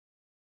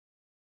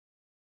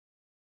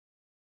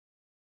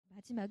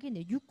마지막인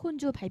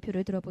유콘주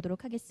발표를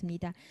들어보도록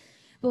하겠습니다.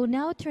 We'll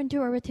now turn to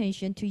our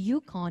attention to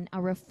Yukon,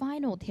 our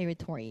final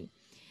territory.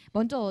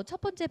 먼저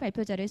첫 번째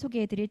발표자를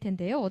소개해 드릴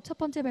텐데요. 첫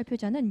번째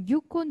발표자는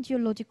유콘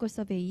지올로지컬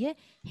서베이의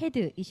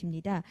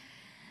헤드이십니다.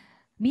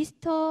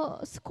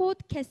 미스터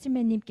스콧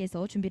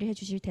캐슬맨님께서 준비를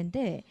해주실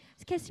텐데,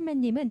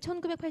 캐슬맨님은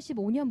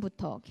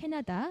 1985년부터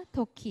캐나다,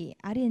 터키,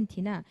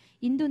 아르헨티나,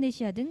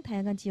 인도네시아 등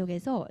다양한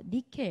지역에서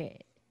니켈,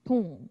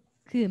 동,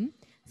 금,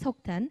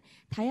 석탄,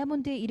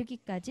 다이아몬드에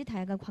이르기까지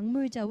다양한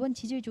광물자원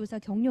지질조사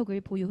경력을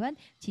보유한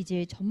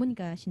지질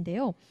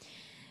전문가신데요.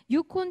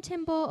 유콘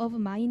챔버 오브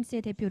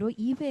마인스의 대표로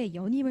 2회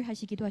연임을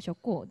하시기도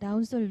하셨고,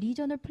 나운솔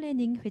리저널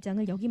플래닝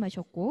회장을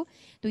역임하셨고,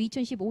 또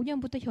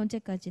 2015년부터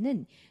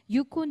현재까지는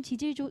유콘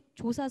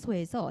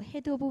지질조사소에서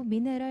헤드 오브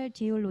미네랄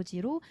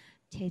지올로지로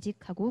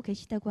재직하고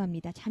계시다고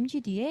합니다.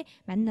 잠시 뒤에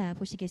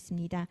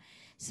만나보시겠습니다.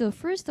 So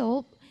first of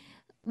all,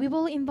 we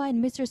will invite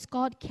Mr.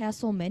 Scott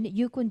Castleman,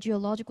 Yukon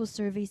Geological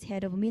Survey's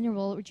head of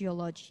mineral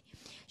geology.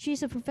 She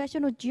is a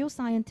professional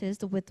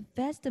geoscientist with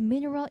vast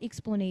mineral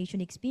exploration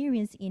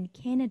experience in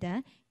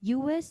Canada,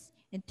 US,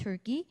 and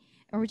Turkey,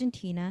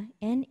 Argentina,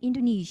 and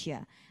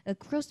Indonesia,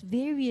 across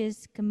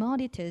various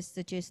commodities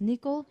such as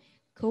nickel,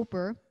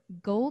 copper,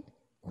 gold,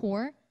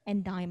 coal,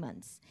 and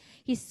diamonds.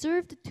 He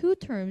served 2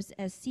 terms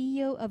as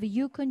CEO of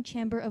Yukon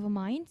Chamber of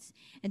Mines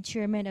and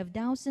chairman of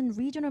Dawson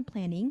Regional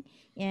Planning,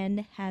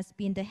 and has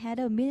been the head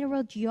of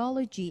mineral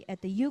geology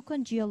at the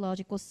Yukon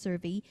Geological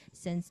Survey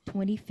since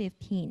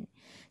 2015.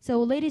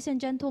 So, ladies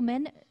and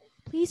gentlemen,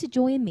 please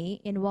join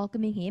me in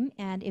welcoming him,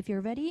 and if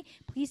you're ready,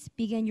 please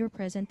begin your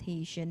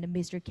presentation,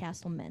 Mr.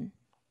 Castleman.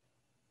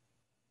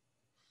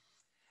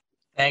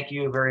 Thank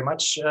you very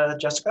much,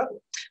 Jessica.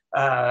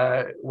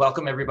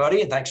 Welcome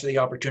everybody, and thanks for the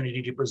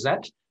opportunity to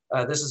present.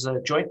 This is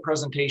a joint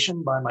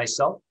presentation by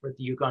myself with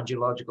the Yukon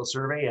Geological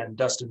Survey and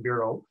Dustin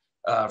Bureau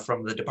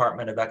from the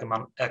Department of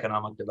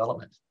Economic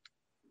Development.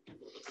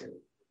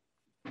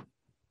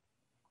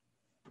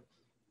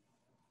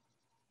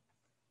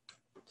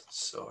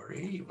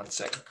 Sorry, one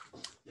second.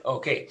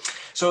 Okay,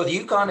 so the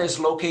Yukon is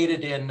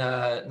located in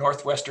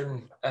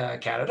northwestern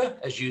Canada,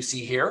 as you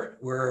see here.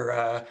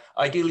 We're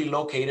ideally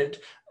located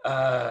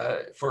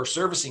for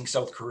servicing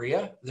South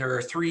Korea. There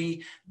are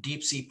 3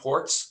 deep sea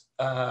ports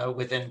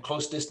within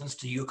close distance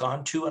to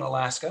Yukon, 2 in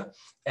Alaska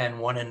and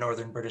 1 in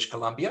northern British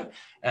Columbia.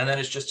 And then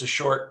it's just a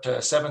short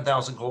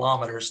 7,000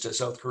 kilometers to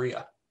South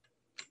Korea.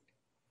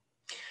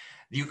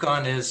 The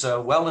Yukon is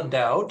well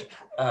endowed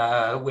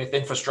with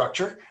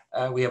infrastructure.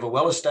 We have a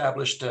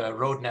well-established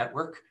road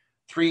network,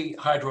 3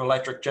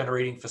 hydroelectric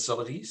generating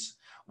facilities,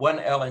 1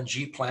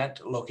 LNG plant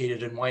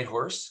located in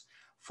Whitehorse,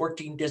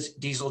 14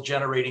 diesel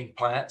generating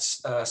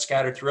plants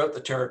scattered throughout the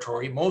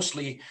territory,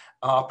 mostly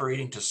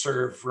operating to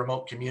serve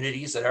remote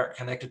communities that aren't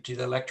connected to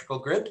the electrical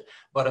grid,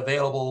 but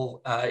available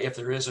if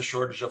there is a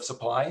shortage of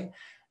supply.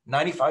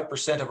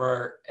 95% of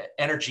our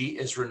energy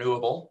is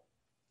renewable.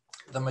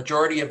 The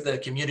majority of the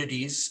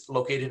communities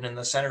located in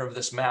the center of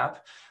this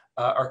map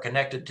are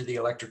connected to the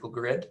electrical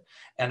grid.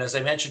 And as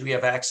I mentioned, we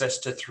have access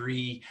to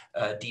 3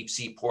 deep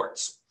sea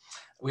ports.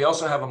 We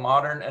also have a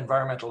modern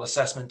environmental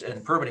assessment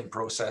and permitting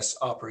process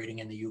operating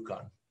in the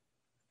Yukon.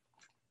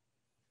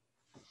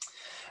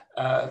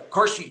 Of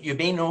course, you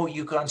may know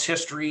Yukon's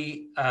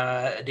history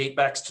dates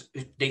back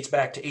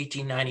to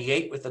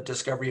 1898 with the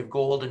discovery of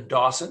gold in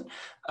Dawson.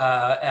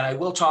 And I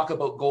will talk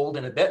about gold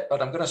in a bit,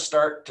 but I'm going to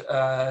start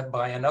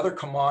by another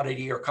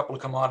commodity or a couple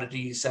of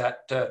commodities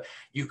that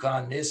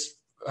Yukon is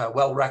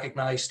well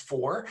recognized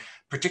for,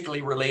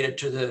 particularly related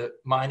to the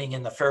mining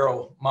in the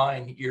Faro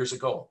mine years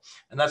ago,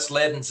 and that's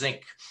lead and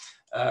zinc.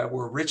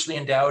 We're richly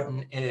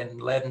endowed in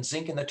lead and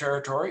zinc in the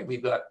territory.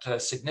 We've got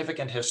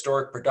significant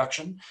historic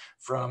production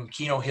from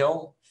Keno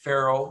Hill,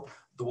 Faro,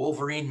 the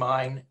Wolverine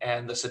mine,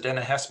 and the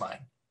Sedena Hess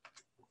mine.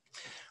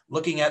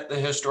 Looking at the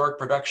historic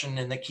production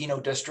in the Keno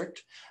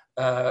district,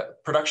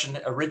 production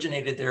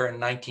originated there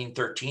in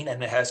 1913,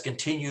 and it has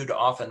continued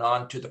off and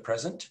on to the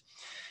present.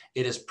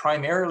 It is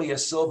primarily a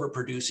silver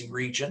producing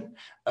region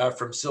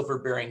from silver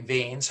bearing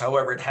veins.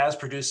 However, it has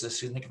produced a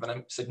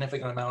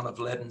significant amount of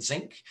lead and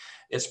zinc.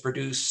 It's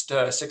produced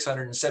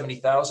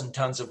 670,000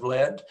 tons of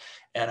lead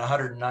and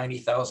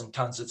 190,000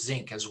 tons of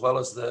zinc, as well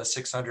as the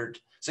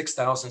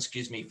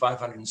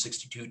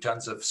 562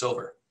 tons of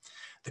silver.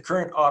 The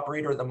current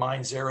operator of the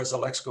mines there is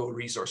Alexco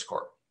Resource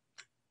Corp.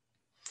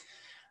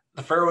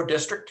 The Faro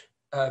district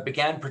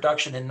began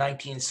production in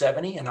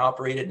 1970 and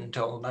operated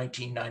until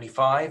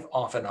 1995,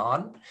 off and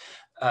on.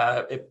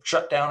 It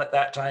shut down at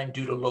that time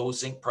due to low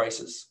zinc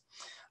prices.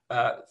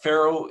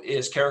 Faro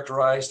is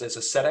characterized as a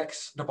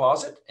SEDEX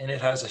deposit, and it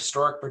has a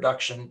historic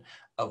production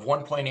of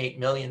 1.8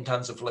 million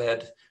tons of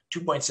lead,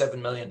 2.7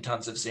 million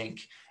tons of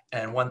zinc,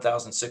 and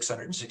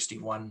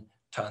 1,661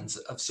 tons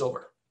of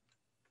silver.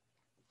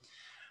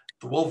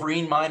 The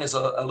Wolverine mine is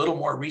a little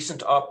more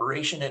recent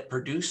operation. It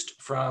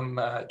produced from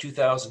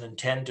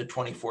 2010 to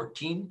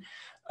 2014.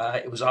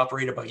 It was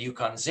operated by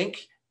Yukon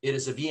Zinc. It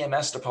is a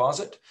VMS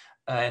deposit,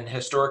 and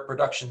historic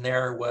production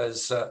there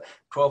was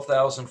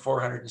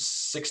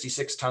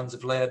 12,466 tons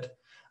of lead,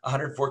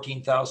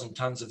 114,000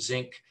 tons of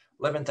zinc,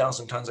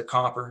 11,000 tons of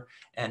copper,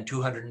 and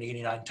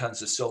 289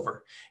 tons of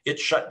silver. It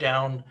shut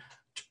down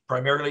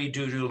primarily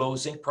due to low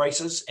zinc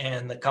prices,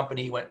 and the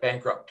company went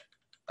bankrupt.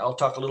 I'll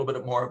talk a little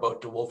bit more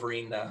about the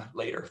Wolverine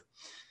later.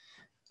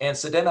 And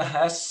Sedena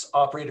Hess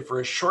operated for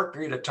a short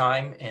period of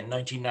time in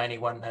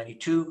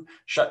 1991-92,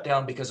 shut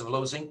down because of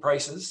low zinc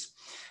prices.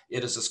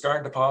 It is a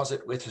skarn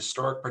deposit with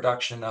historic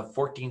production of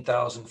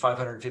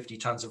 14,550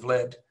 tons of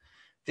lead,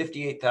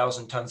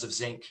 58,000 tons of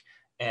zinc,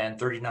 and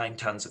 39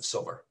 tons of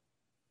silver.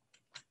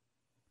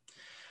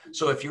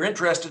 So if you're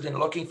interested in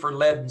looking for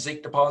lead and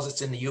zinc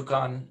deposits in the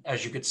Yukon,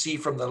 as you could see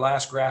from the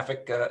last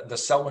graphic, the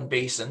Selwyn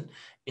Basin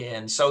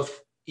in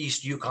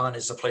southeast Yukon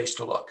is the place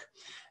to look.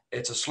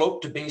 It's a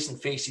slope to basin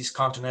facies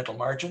continental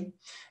margin.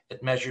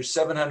 It measures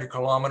 700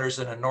 kilometers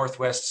in a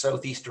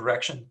northwest-southeast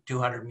direction,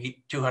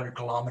 200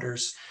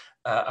 kilometers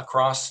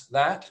across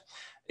that.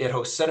 It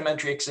hosts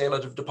sedimentary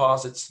exhalative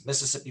deposits,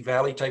 Mississippi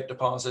Valley type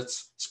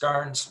deposits,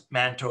 skarns,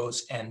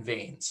 mantos, and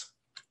veins.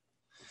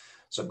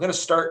 So I'm going to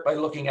start by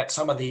looking at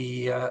some of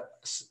the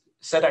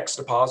SEDEX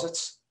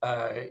deposits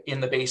in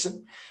the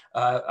basin.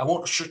 I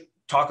won't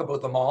talk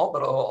about them all,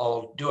 but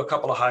I'll do a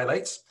couple of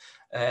highlights.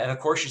 And of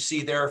course, you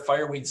see there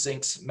Fireweed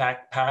Zinc's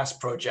Mac Pass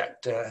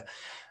project.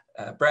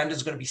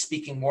 Brandon's going to be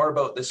speaking more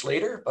about this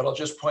later, but I'll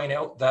just point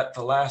out that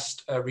the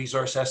last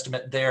resource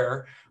estimate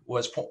there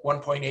was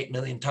 1.8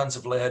 million tons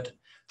of lead,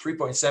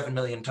 3.7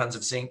 million tons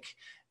of zinc,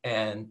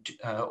 and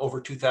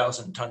over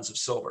 2,000 tons of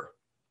silver.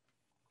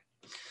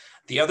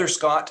 The other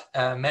Scott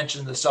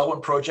mentioned the Selwyn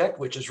project,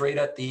 which is right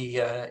at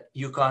the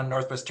Yukon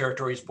Northwest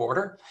Territories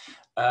border.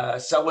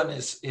 Selwyn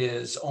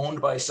is owned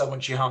by Selwyn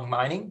Chihang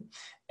Mining,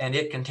 and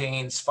it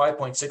contains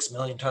 5.6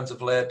 million tons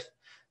of lead,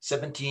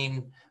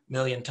 17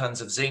 million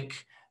tons of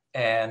zinc,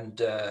 and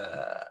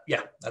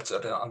yeah, that's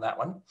it on that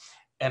one.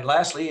 And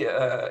lastly,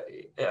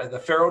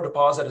 the Faro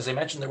deposit, as I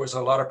mentioned, there was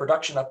a lot of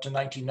production up to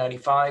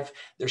 1995.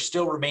 There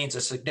still remains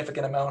a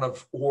significant amount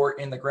of ore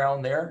in the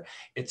ground there.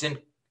 It's in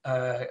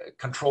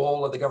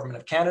control of the Government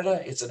of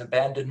Canada. It's an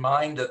abandoned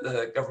mine that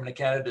the Government of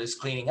Canada is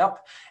cleaning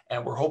up,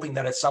 and we're hoping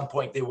that at some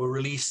point they will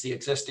release the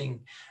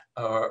existing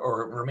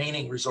or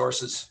remaining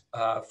resources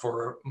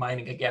for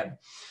mining again.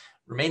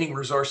 Remaining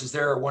resources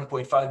there are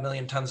 1.5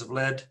 million tons of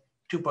lead,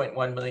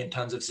 2.1 million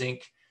tons of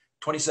zinc,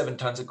 27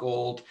 tons of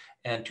gold,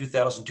 and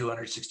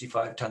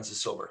 2,265 tons of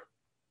silver.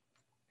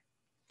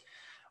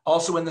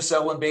 Also in the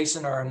Selwyn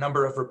Basin are a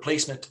number of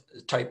replacement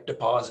type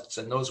deposits,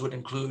 and those would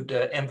include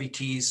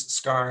MVTs,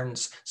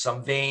 skarns,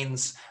 some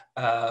veins,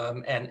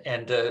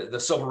 and the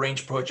Silver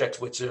Range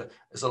project, which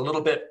is a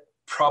little bit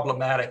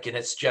problematic in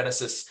its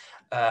genesis,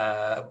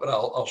 but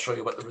I'll show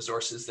you what the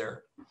resource is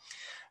there.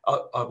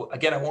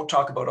 Again, I won't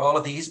talk about all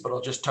of these, but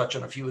I'll just touch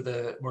on a few of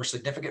the more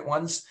significant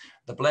ones.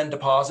 The Blend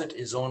deposit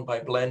is owned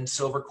by Blend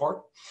Silver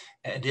Corp,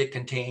 and it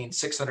contains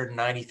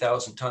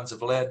 690,000 tons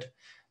of lead,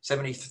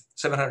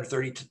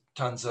 730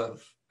 tons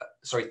of,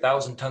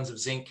 1,000 tons of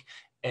zinc,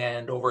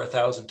 and over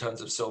 1,000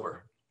 tons of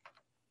silver.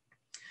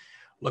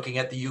 Looking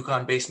at the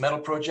Yukon Base Metal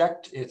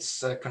Project,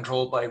 it's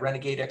controlled by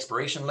Renegade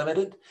Exploration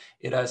Limited.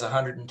 It has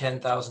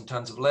 110,000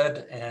 tons of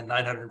lead and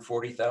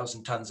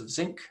 940,000 tons of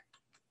zinc.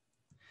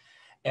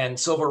 And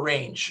Silver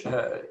Range,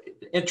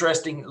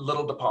 interesting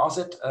little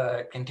deposit,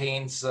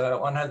 contains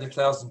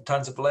 100,000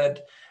 tons of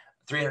lead,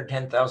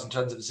 310,000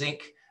 tons of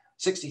zinc,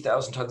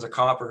 60,000 tons of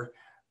copper,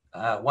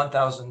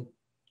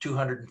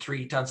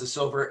 1,203 tons of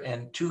silver,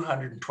 and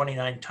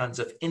 229 tons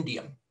of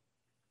indium.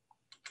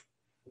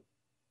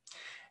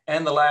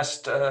 And the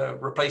last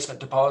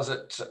replacement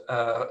deposit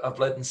of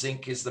lead and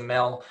zinc is the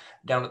Mel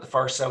down at the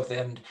far south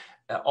end,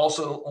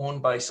 also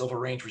owned by Silver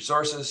Range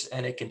Resources,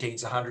 and it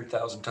contains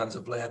 100,000 tons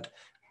of lead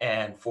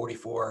and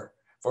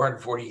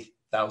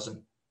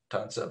 440,000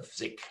 tons of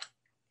zinc.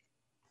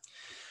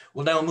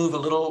 We'll now move a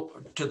little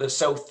to the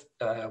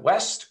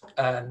southwest,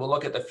 and we'll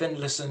look at the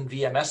Finlayson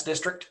VMS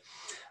district.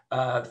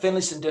 The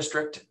Finlayson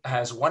district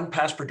has one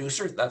past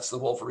producer, that's the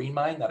Wolverine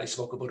mine that I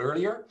spoke about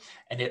earlier,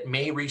 and it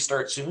may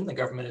restart soon. The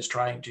government is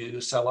trying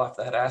to sell off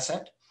that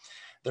asset.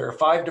 There are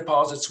 5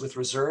 deposits with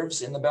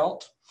reserves in the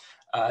belt.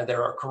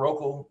 There are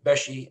Kuroko,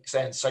 Beshi,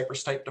 and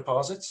Cypress type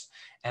deposits,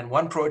 and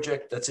one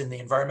project that's in the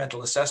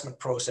environmental assessment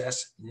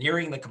process,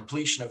 nearing the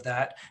completion of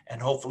that,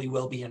 and hopefully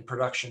will be in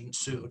production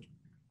soon.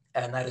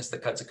 And that is the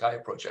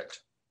Katsakaya project.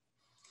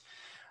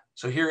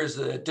 So here is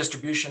the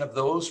distribution of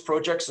those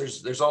projects.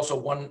 There's also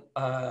one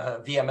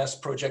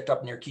VMS project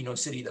up near Kino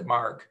City, the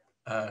Marg,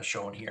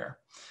 shown here.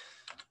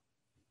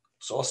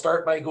 So I'll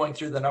start by going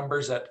through the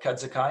numbers at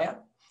Katsakaya.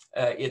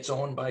 It's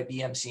owned by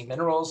BMC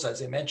Minerals.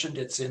 As I mentioned,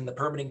 it's in the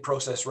permitting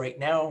process right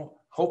now.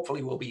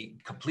 Hopefully will be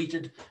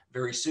completed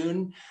very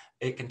soon.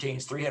 It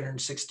contains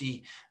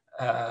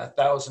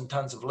 360,000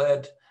 tons of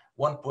lead,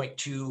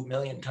 1.2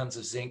 million tons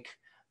of zinc,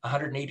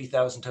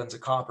 180,000 tons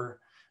of copper,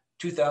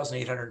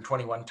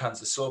 2,821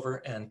 tons of silver,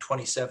 and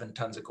 27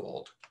 tons of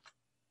gold.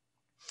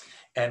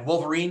 And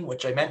Wolverine,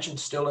 which I mentioned,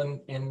 still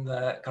in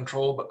the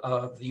control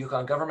of the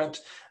Yukon government,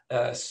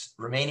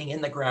 remaining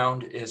in the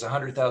ground is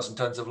 100,000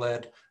 tons of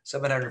lead,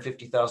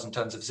 750,000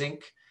 tons of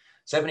zinc,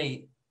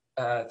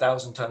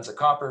 70,000 tons of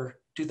copper,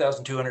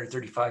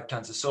 2,235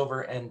 tons of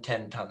silver, and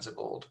 10 tons of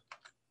gold.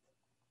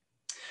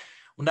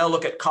 We'll now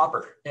look at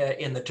copper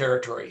in the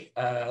territory.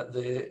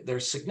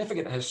 There's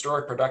significant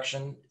historic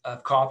production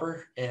of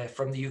copper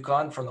from the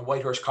Yukon, from the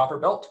Whitehorse Copper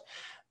Belt.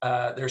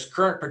 There's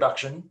current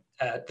production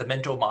at the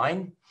Minto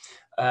mine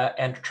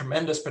and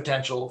tremendous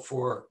potential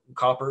for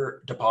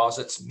copper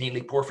deposits,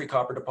 mainly porphyry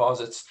copper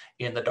deposits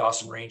in the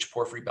Dawson Range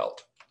Porphyry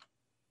Belt.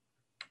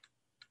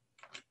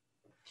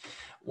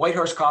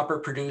 Whitehorse copper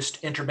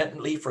produced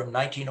intermittently from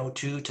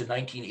 1902 to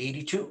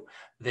 1982.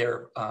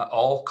 They're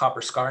all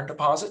copper skarn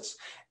deposits.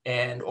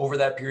 And over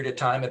that period of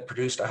time, it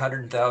produced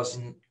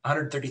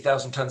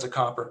 130,000 tons of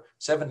copper,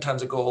 7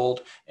 tons of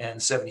gold, and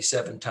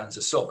 77 tons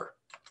of silver.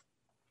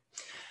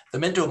 The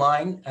Minto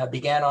mine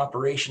began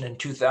operation in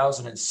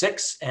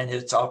 2006, and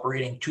it's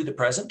operating to the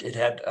present. It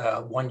had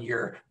a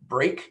 1-year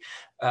break,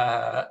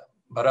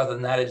 but other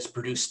than that, it's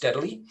produced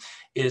steadily.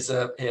 It is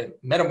a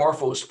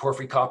metamorphosed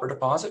porphyry copper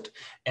deposit,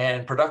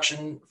 and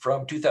production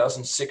from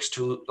 2006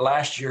 to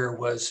last year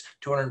was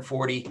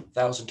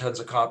 240,000 tons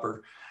of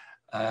copper,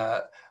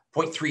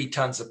 0.3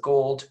 tons of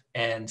gold,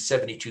 and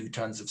 72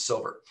 tons of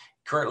silver.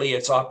 Currently,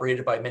 it's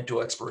operated by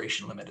Minto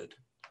Exploration Limited.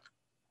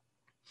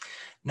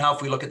 Now,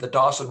 if we look at the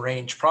Dawson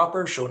Range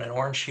proper, shown in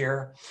orange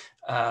here,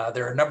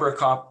 there are a number of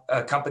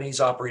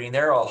companies operating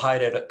there. I'll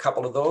highlight a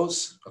couple of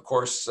those. Of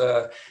course,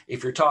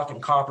 if you're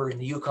talking copper in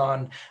the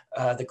Yukon,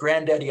 the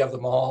granddaddy of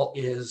them all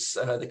is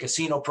the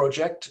Casino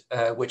project,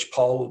 which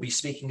Paul will be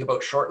speaking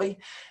about shortly.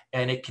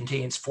 And it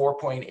contains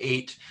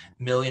 4.8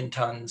 million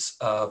tons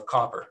of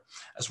copper,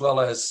 as well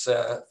as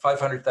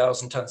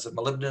 500,000 tons of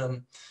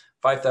molybdenum,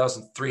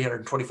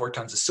 5,324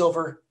 tons of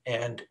silver,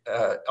 and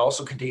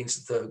also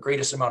contains the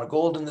greatest amount of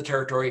gold in the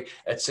territory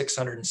at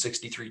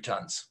 663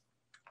 tons.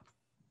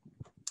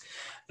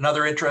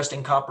 Another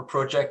interesting copper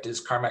project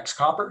is Carmex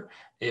Copper.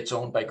 It's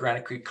owned by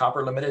Granite Creek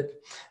Copper Limited.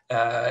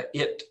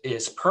 It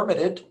is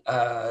permitted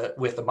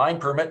with a mine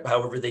permit.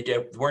 However, they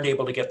weren't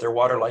able to get their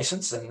water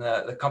license, and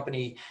the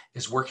company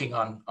is working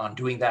on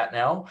doing that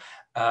now.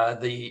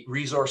 The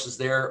resources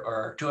there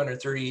are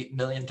 230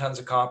 million tons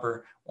of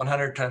copper,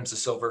 100 tons of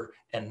silver,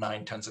 and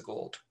 9 tons of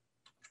gold.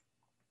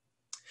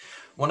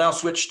 We'll now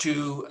switch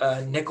to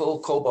nickel,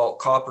 cobalt,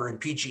 copper, and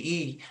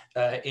PGE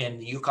in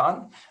the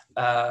Yukon.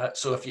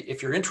 So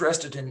if you're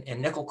interested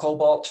in nickel,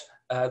 cobalt,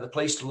 the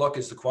place to look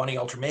is the Quaney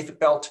Ultramafic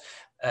Belt,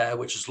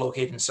 which is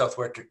located in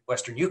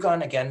southwestern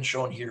Yukon, again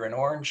shown here in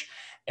orange.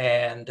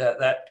 And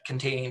that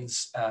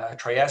contains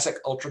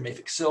Triassic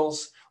ultramafic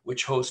sills,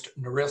 which host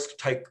Norilsk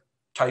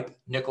type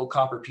nickel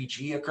copper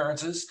PGE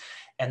occurrences.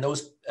 And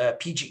those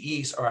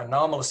PGEs are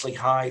anomalously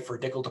high for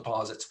nickel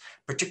deposits,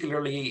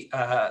 particularly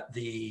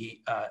the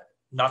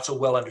not so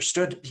well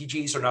understood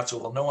PGEs, or not so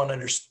well known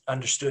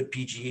understood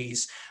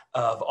PGEs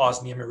of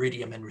osmium,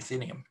 iridium, and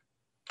ruthenium.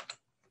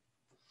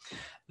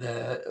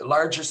 The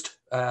largest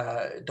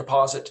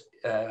deposit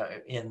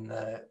in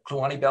the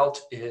Kluane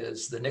Belt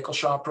is the Nickel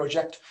Shaw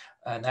project,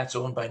 and that's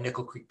owned by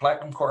Nickel Creek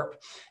Platinum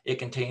Corp. It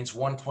contains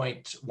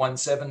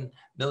 1.17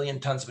 million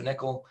tons of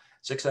nickel,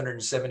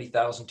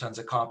 670,000 tons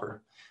of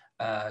copper,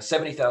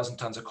 70,000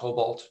 tons of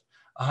cobalt,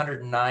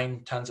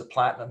 109 tons of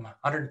platinum,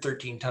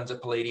 113 tons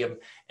of palladium,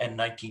 and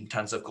 19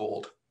 tons of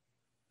gold.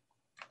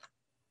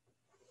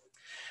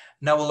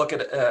 Now we'll look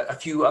at a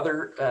few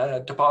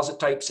other deposit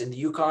types in the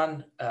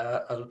Yukon,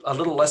 a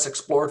little less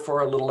explored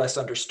for, a little less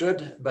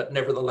understood, but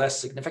nevertheless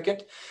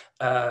significant.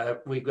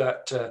 We've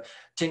got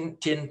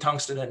tin,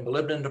 tungsten, and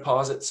molybdenum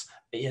deposits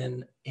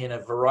in a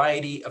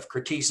variety of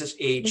Cretaceous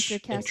age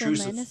Mr.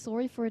 intrusive. Castleman,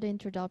 sorry for the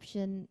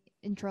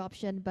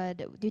interruption,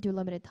 but due to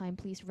limited time,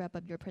 please wrap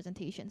up your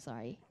presentation.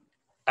 Sorry.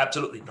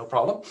 Absolutely, no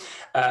problem.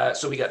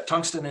 So we got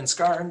tungsten and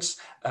skarns.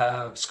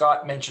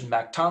 Scott mentioned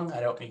Mactung. I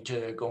don't need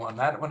to go on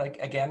that one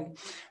again.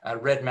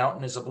 Red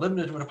Mountain is a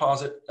molybdenum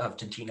deposit of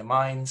Tintina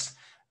Mines,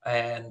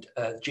 and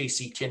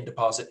JC Tin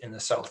deposit in the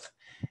south.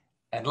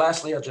 And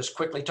lastly, I'll just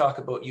quickly talk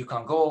about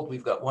Yukon Gold.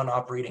 We've got one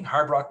operating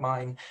hard rock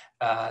mine.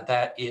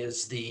 That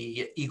is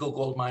the Eagle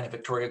Gold Mine of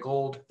Victoria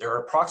Gold. There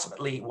are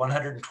approximately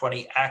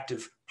 120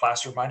 active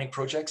placer mining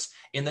projects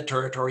in the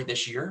territory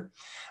this year.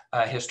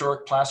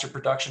 Historic placer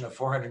production of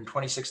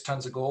 426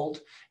 tons of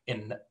gold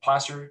in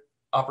placer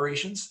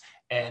operations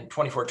and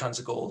 24 tons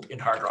of gold in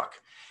hard rock.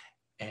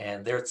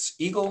 And there's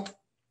Eagle.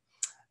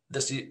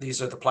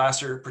 These are the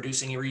placer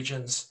producing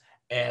regions,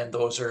 and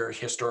those are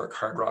historic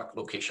hard rock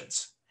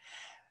locations.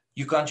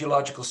 Yukon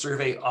Geological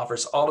Survey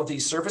offers all of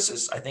these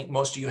services. I think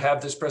most of you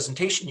have this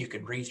presentation. You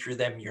can read through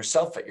them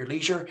yourself at your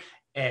leisure.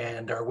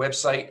 And our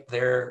website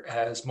there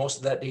has most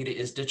of that data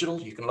is digital.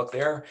 You can look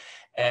there.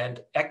 And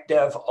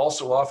ECDEV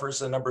also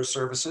offers a number of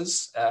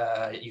services.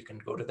 You can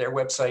go to their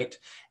website.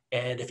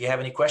 And if you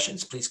have any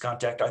questions, please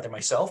contact either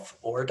myself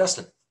or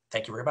Dustin.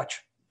 Thank you very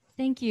much.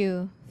 Thank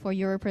you for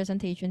your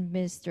presentation,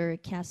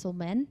 Mr.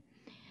 Castleman.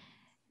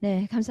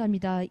 네,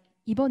 감사합니다.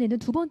 이번에는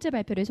두 번째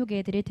발표를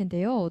소개해 드릴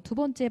텐데요. 두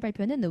번째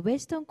발표는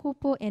웨스턴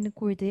코퍼 앤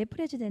골드의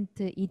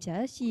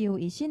프레지던트이자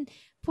CEO이신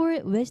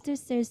폴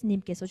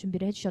웨스트셀스님께서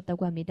준비를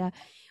해주셨다고 합니다.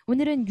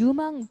 오늘은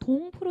유망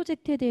동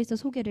프로젝트에 대해서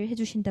소개를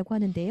해주신다고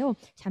하는데요.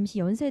 잠시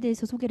연세에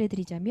대해서 소개를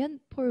해드리자면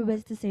폴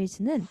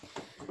웨스트셀스는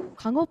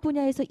광업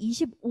분야에서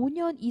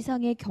 25년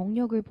이상의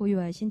경력을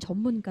보유하신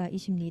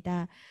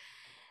전문가이십니다.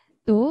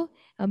 또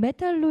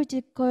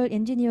메탈로지컬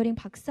엔지니어링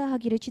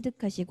박사학위를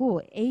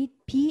취득하시고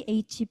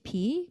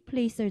BHP,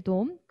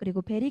 플레이설돔,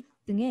 그리고 베릭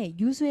등의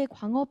유수의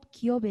광업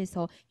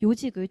기업에서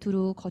요직을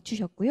두루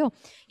거치셨고요.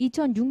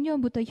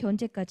 2006년부터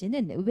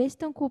현재까지는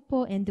웨스턴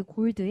코퍼 앤드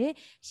골드의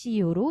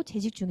CEO로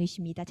재직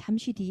중이십니다.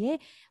 잠시 뒤에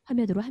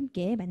화면으로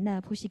함께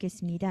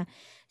만나보시겠습니다.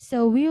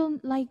 So we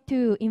would like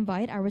to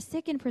invite our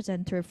second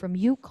presenter from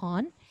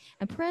Yukon,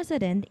 and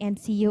President and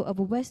CEO of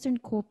Western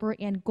Copper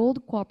and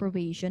Gold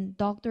Corporation,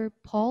 Dr.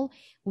 Paul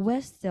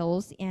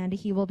Westsells, and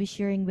he will be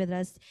sharing with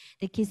us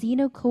the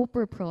Casino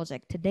Copper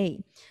project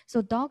today.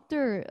 So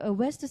Dr.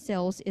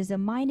 Westsells is a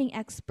mining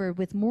expert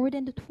with more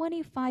than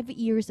 25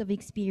 years of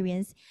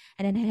experience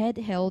and had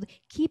held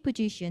key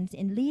positions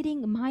in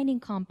leading mining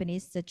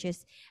companies such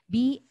as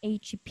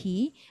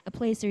BHP,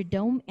 Placer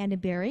Dome, and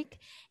Barrick,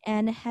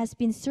 and has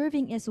been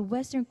serving as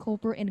Western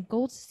Copper and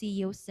Gold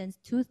CEO since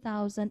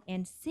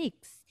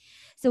 2006.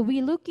 So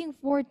we're looking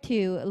forward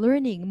to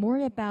learning more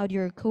about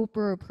your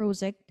copper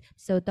project.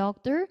 So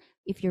Doctor,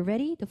 if you're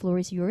ready, the floor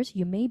is yours.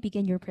 You may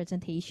begin your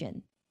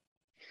presentation.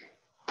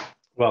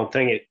 Well,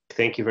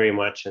 thank you very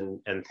much,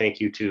 and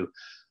thank you to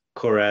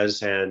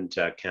Corez and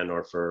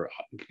Canor for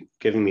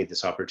giving me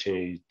this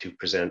opportunity to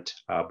present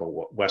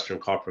about Western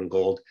Copper and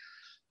Gold.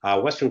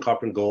 Western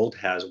Copper and Gold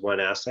has one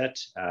asset,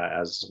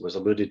 as was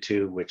alluded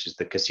to, which is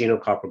the Casino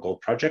Copper Gold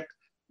project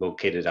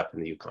located up in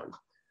the Yukon.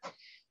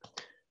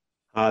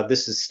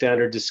 This is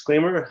standard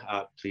disclaimer.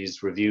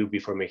 Please review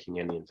before making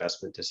any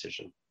investment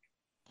decision.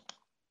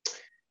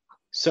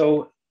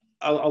 So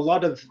a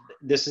lot of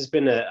this has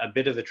been a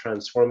bit of a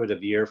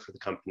transformative year for the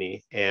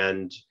company,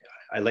 and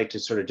I'd like to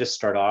sort of just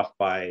start off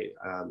by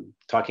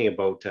talking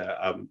about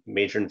a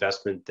major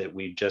investment that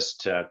we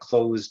just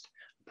closed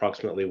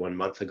approximately 1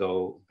 month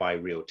ago by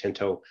Rio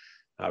Tinto.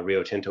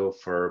 Rio Tinto,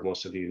 for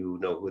most of you who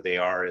know who they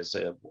are, is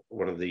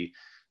one of the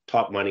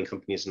top mining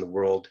companies in the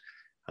world.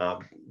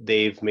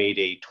 They've made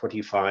a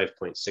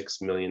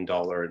 $25.6 million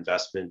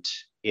investment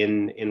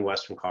in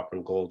Western Copper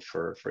and Gold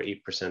for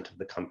 8% of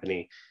the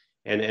company.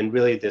 And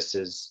really this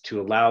is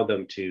to allow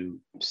them to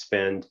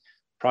spend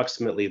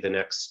approximately the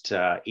next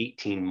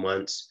 18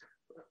 months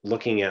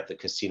looking at the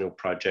casino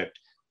project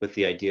with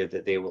the idea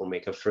that they will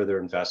make a further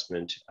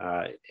investment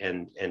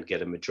and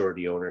get a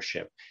majority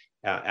ownership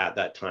at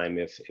that time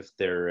if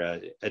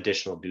their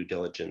additional due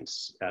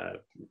diligence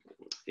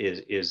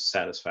is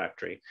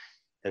satisfactory.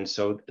 And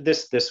so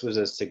this was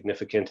a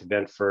significant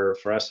event for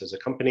us as a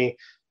company,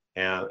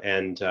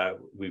 and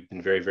we've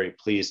been very, very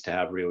pleased to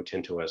have Rio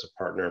Tinto as a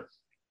partner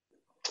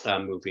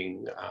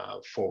moving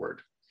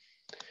forward.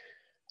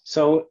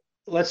 So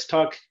let's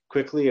talk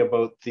quickly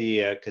about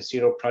the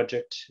casino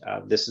project.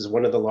 This is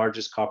one of the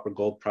largest copper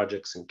gold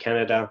projects in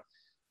Canada.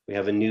 We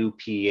have a new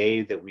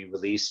PEA that we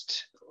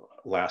released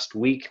last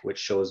week, which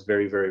shows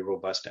very, very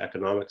robust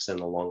economics and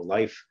a long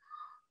life.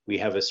 We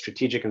have a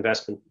strategic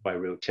investment by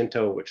Rio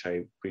Tinto, which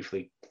I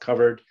briefly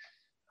covered.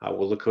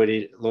 We're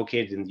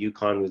located in the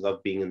Yukon. We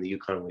love being in the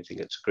Yukon. We think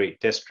it's a great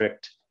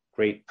district,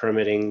 great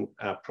permitting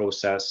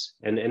process,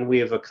 and we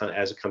have,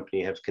 as a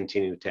company, have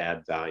continued to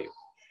add value.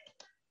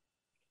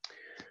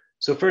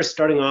 So first,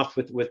 starting off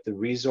with the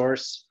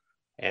resource,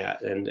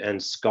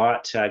 and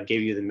Scott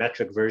gave you the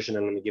metric version.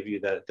 I'm going to give you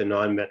the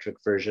non-metric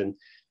version.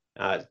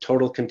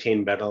 Total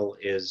contained metal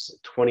is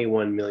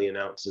 21 million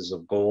ounces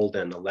of gold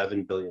and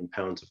 11 billion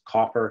pounds of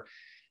copper,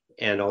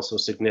 and also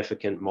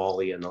significant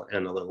moly and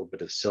a little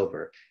bit of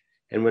silver.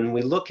 And when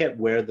we look at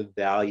where the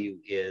value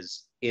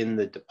is in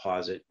the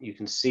deposit, you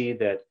can see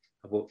that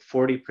about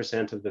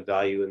 40% of the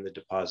value in the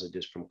deposit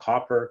is from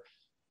copper,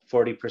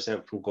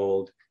 40% from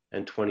gold,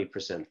 and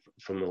 20%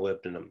 from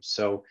molybdenum.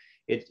 So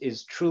it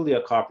is truly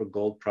a copper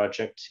gold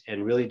project,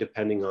 and really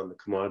depending on the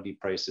commodity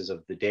prices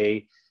of the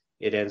day,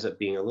 it ends up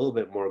being a little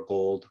bit more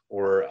gold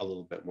or a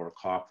little bit more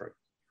copper.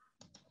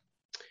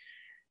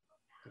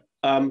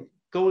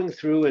 Going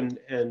through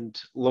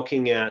and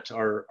looking at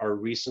our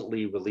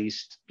recently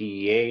released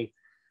PEA,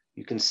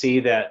 you can see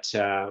that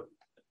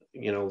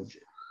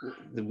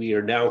we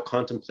are now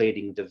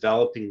contemplating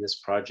developing this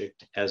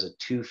project as a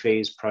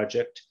two-phase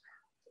project.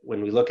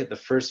 When we look at the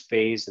first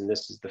phase, and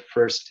this is the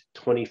first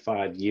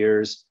 25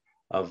 years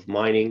of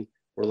mining,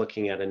 we're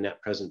looking at a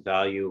net present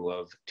value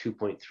of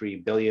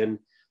 2.3 billion,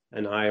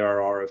 an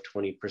IRR of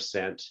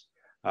 20%.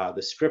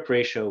 The strip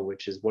ratio,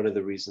 which is one of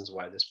the reasons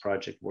why this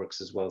project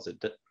works as well as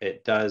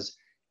it does,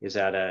 is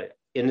at an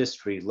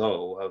industry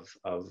low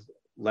of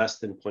less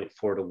than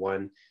 0.4 to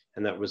 1,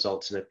 and that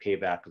results in a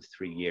payback of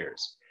 3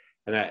 years.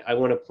 And I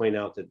want to point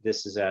out that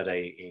this is at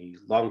a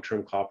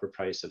long-term copper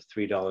price of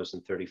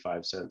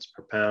 $3.35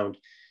 per pound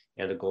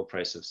and a gold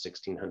price of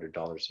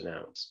 $1,600 an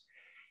ounce.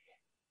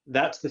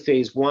 that's the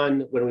phase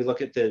one. When we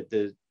look at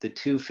the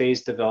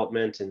two-phase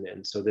development,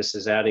 and so this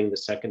is adding the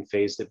second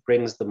phase that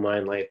brings the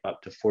mine life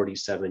up to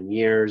 47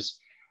 years.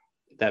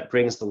 That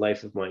brings the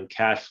life of mine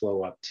cash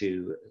flow up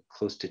to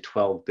close to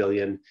 12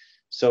 billion.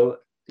 So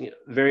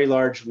very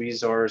large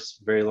resource,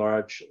 very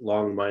large,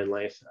 long mine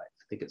life. I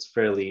think it's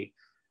fairly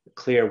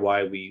clear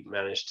why we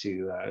managed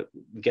to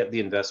get the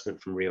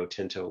investment from Rio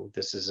Tinto.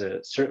 This is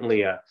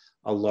certainly a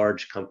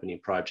large company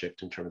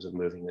project in terms of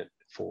moving it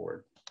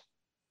forward.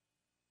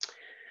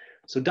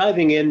 So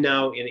diving in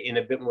now in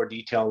a bit more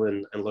detail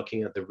and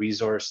looking at the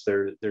resource,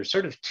 there's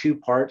sort of two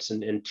parts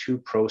and two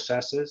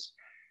processes.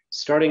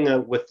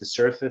 Starting with the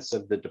surface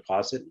of the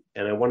deposit,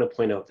 and I want to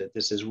point out that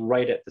this is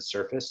right at the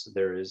surface.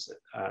 There is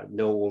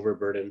no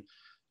overburden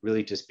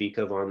really to speak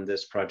of on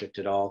this project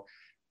at all.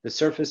 The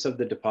surface of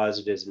the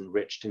deposit is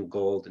enriched in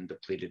gold and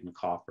depleted in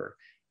copper.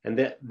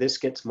 And this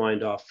gets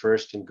mined off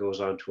first and goes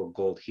on to a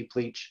gold heap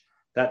leach.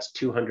 That's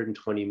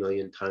 220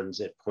 million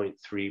tons at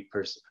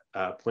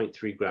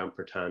 0.3 gram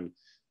per ton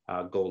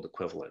gold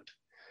equivalent.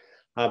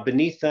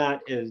 Beneath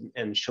that,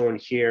 and shown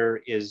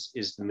here, is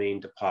the main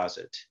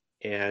deposit.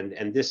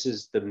 And this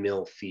is the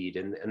mill feed,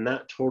 and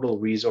that total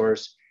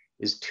resource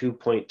is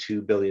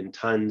 2.2 billion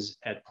tons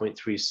at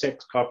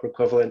 0.36 copper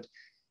equivalent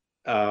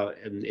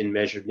in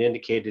measured and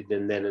indicated,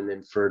 and then an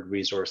inferred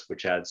resource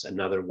which adds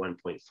another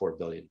 1.4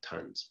 billion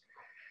tons.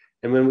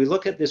 And when we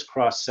look at this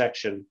cross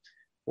section,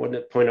 I want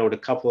to point out a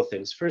couple of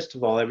things. First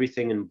of all,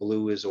 everything in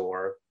blue is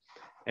ore,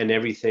 and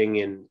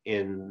everything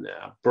in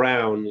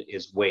brown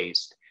is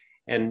waste.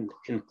 And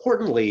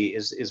importantly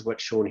is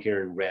what's shown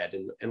here in red.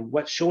 And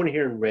what's shown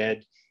here in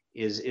red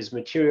is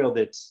material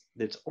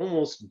that's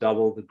almost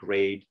double the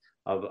grade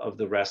of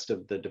the rest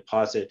of the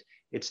deposit.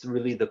 It's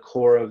really the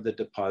core of the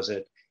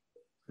deposit.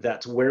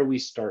 That's where we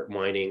start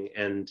mining,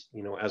 and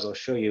as I'll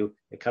show you,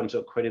 it comes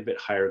out quite a bit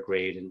higher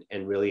grade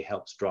and really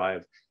helps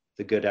drive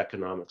the good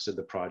economics of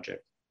the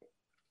project.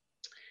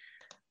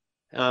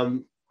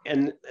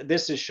 And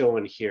this is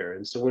shown here.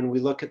 And so when we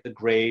look at the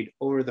grade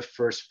over the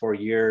first 4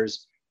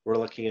 years, we're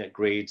looking at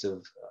grades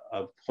of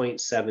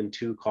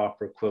 0.72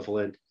 copper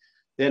equivalent.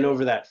 Then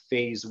over that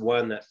phase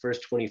one, that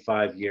first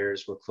 25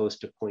 years, we're close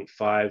to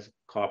 0.5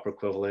 copper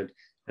equivalent.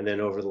 And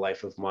then over the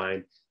life of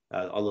mine,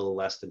 a little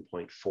less than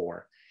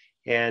 0.4.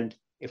 And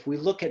if we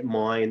look at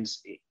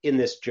mines in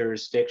this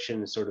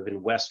jurisdiction, sort of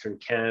in Western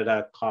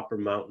Canada, Copper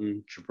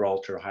Mountain,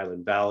 Gibraltar,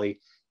 Highland Valley,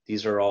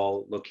 these are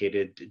all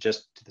located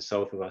just to the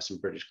south of us in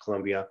British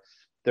Columbia.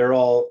 They're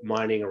all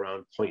mining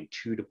around 0.2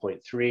 to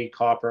 0.3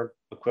 copper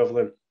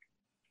equivalent.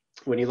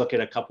 When you look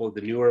at a couple of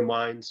the newer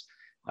mines,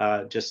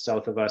 just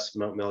south of us,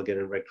 Mount Milligan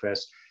and Red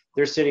Crest,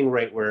 they're sitting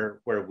right where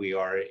we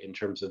are in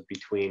terms of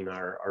between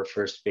our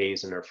first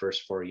phase and our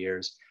first 4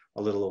 years,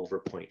 a little over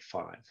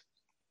 0.5.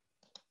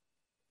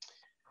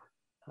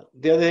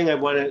 The other thing I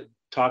want to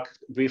talk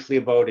briefly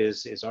about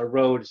is our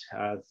road.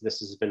 This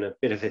has been a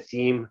bit of a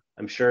theme,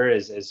 I'm sure,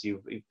 as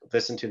you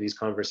listen to these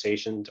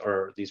conversations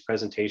or these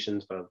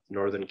presentations of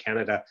Northern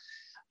Canada.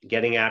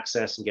 Getting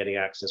access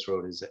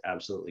road is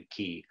absolutely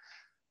key.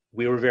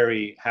 We were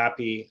very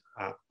happy.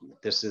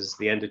 This is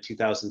the end of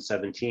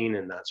 2017,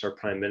 and that's our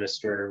Prime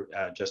Minister,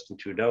 Justin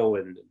Trudeau,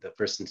 and the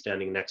person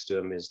standing next to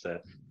him is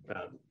the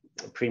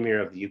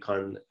Premier of the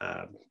Yukon,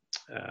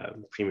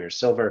 Premier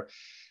Silver.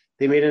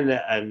 They made an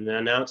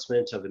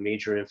announcement of a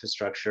major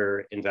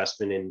infrastructure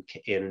investment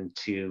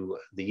into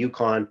the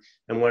Yukon,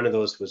 and one of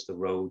those was the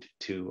road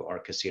to our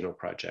casino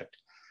project.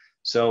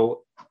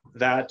 So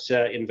that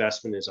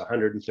investment is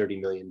 $130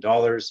 million.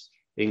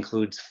 It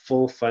includes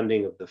full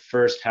funding of the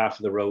first half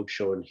of the road,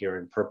 shown here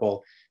in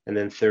purple, and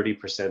then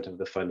 30% of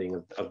the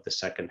funding of the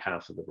second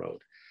half of the road.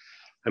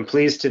 I'm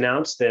pleased to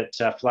announce that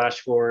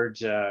flash forward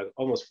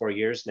almost 4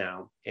 years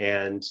now,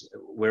 and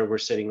where we're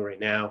sitting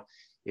right now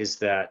is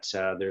that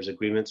there's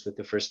agreements with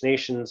the First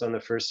Nations on the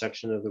first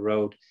section of the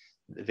road.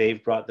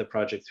 They've brought the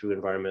project through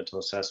environmental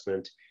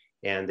assessment,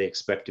 and they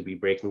expect to be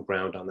breaking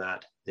ground on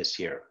that this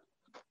year.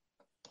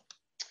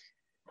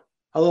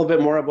 A little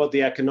bit more about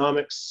the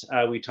economics.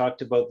 We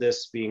talked about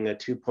this being a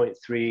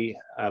 2.3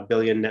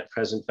 billion net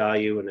present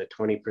value and a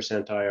 20%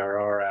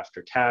 IRR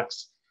after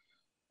tax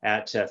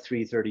at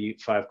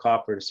 $3.35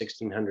 copper and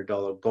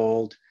 $1,600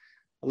 gold.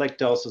 I'd like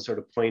to also sort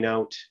of point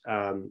out,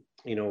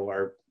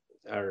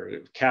 our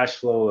cash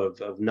flow of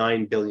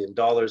 $9 billion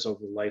over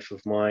the life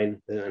of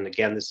mine. And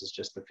again, this is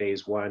just the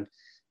phase one.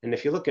 And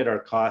if you look at our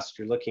cost,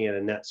 you're looking at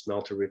a net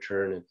smelter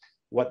return and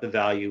what the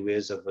value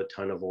is of a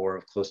ton of ore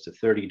of close to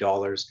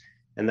 $30.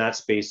 And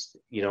that's based,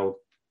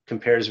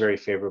 compares very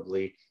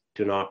favorably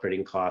to an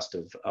operating cost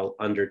of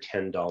under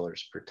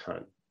 $10 per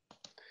ton.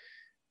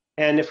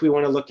 And if we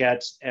want to look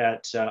at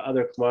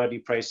other commodity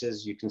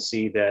prices, you can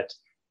see that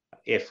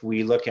if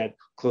we look at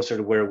closer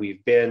to where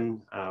we've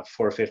been,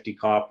 $4.50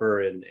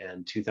 copper and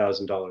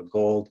 $2,000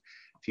 gold,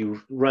 if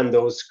you run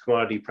those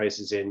commodity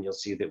prices in, you'll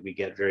see that we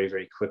get very,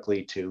 very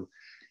quickly to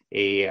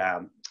a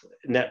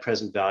net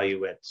present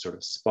value at sort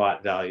of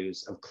spot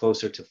values of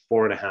closer to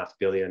 $4.5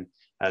 billion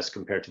as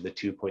compared to the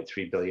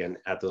 $2.3 billion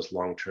at those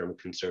long-term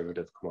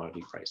conservative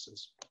commodity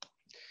prices.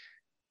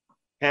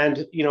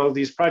 And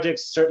these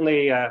projects,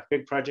 certainly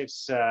big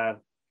projects,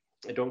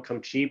 don't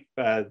come cheap.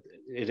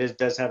 It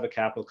does have a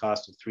capital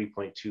cost of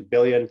 3.2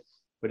 billion.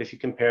 But if you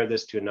compare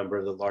this to a number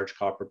of the large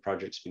copper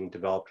projects being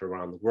developed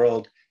around the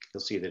world,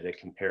 you'll see that it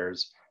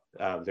compares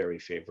very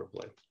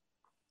favorably.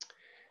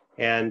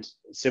 And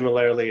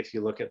similarly, if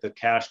you look at the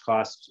cash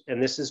cost,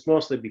 and this is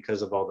mostly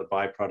because of all the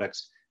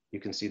byproducts, you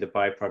can see the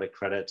byproduct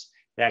credits.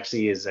 It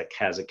actually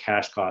has a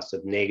cash cost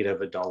of negative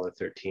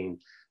 $1.13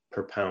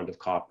 per pound of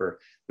copper,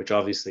 which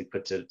obviously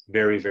puts it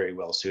very, very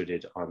well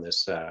suited on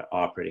this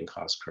operating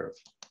cost curve.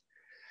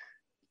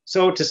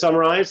 So to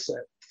summarize,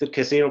 the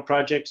Casino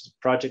project is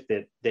a project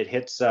that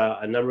hits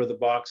a number of the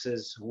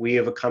boxes. We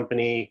as a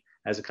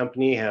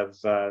company have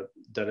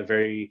done a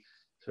very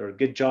sort of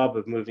good job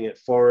of moving it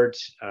forward.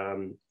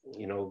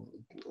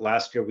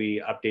 Last year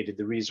we updated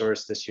the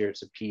resource. This year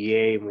it's a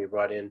PEA, and we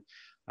brought in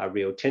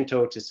Rio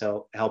Tinto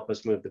to help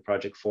us move the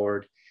project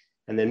forward.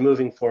 And then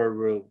moving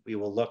forward, we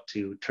will look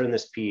to turn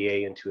this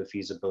PEA into a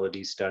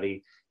feasibility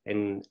study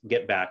and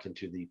get back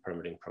into the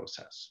permitting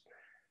process.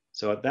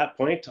 So at that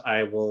point,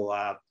 I will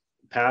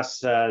pass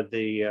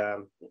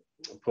the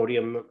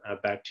podium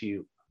back to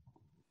you.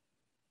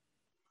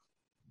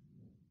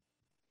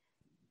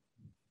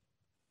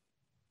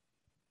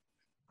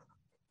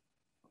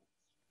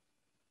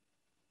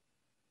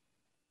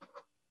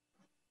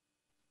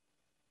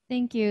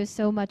 Thank you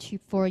so much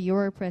for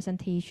your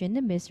presentation,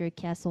 Mr.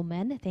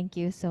 Castleman. Thank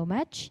you so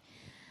much.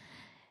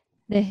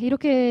 네,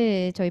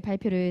 이렇게 저희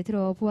발표를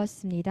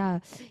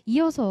들어보았습니다.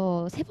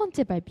 이어서 세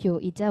번째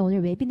발표이자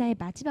오늘 웨비나의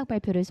마지막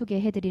발표를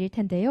소개해 드릴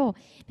텐데요.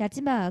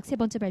 마지막 세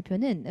번째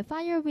발표는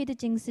Fire with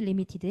Jinx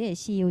Limited의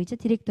CEO이자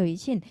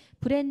디렉터이신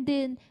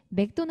브랜든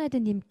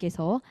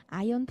맥도날드님께서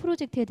아이언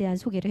프로젝트에 대한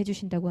소개를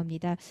해주신다고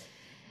합니다.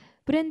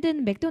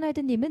 브랜든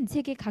맥도날드님은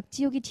세계 각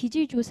지역의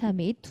지질 조사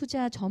및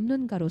투자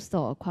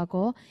전문가로서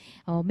과거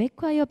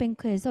맥콰이어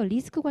뱅크에서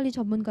리스크 관리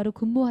전문가로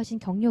근무하신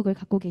경력을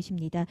갖고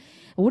계십니다.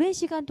 오랜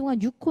시간 동안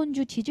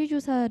유콘주 지질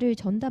조사를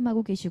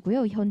전담하고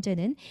계시고요.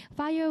 현재는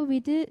Fire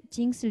with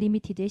Jinx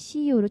Limited의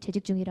CEO로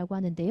재직 중이라고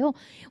하는데요.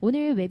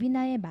 오늘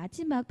웨비나의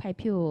마지막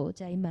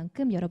발표자인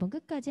만큼 여러분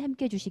끝까지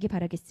함께해 주시기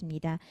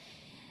바라겠습니다.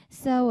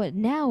 So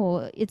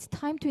now it's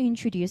time to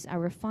introduce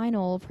our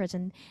final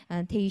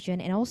presentation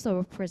and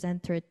also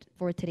presenter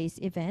for today's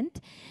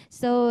event.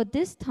 So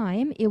this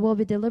time it will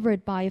be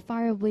delivered by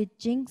Fire with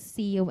Jinx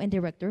CEO and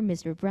Director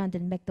Mr.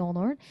 Brandon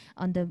McDonald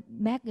on the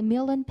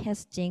Macmillan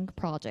Pass Jinx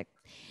project.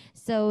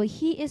 So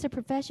he is a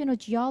professional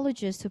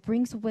geologist who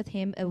brings with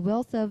him a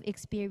wealth of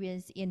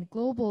experience in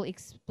global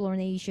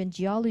exploration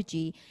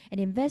geology and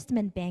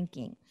investment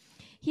banking.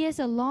 He has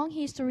a long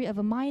history of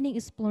mining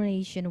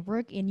exploration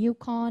work in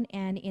Yukon,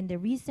 and in the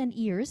recent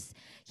years,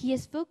 he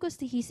has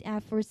focused his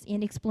efforts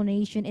in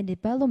exploration and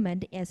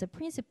development as a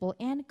principal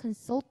and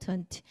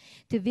consultant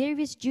to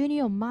various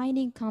junior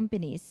mining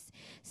companies.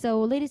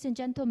 So, ladies and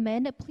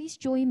gentlemen, please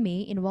join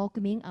me in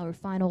welcoming our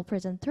final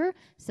presenter.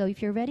 So,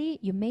 if you're ready,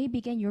 you may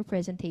begin your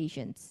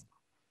presentations.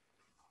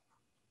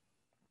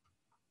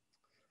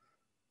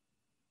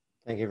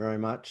 Thank you very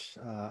much,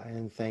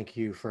 and thank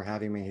you for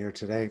having me here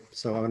today.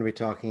 So I'm going to be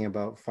talking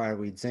about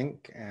fireweed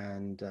zinc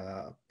and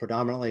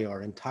predominantly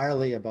or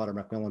entirely about our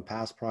Macmillan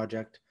Pass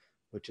project,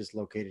 which is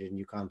located in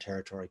Yukon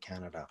Territory,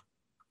 Canada.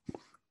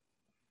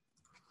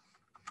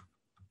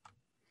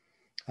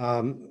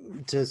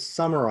 To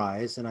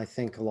summarize, and I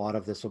think a lot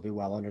of this will be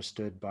well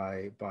understood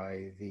by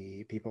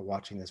the people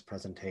watching this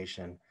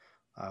presentation,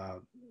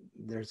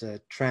 there's a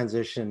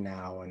transition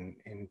now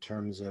in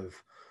terms of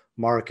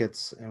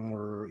markets, and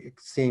we're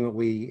seeing what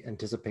we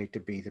anticipate to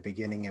be the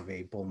beginning of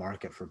a bull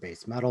market for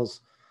base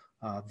metals.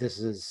 This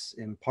is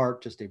in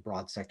part just a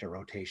broad sector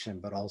rotation,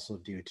 but also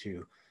due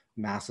to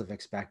massive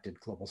expected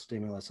global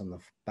stimulus on the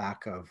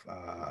back of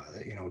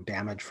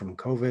damage from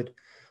COVID.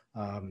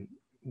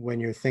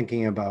 When you're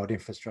thinking about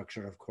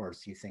infrastructure, of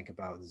course, you think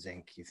about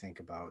zinc, you think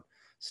about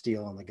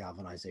steel and the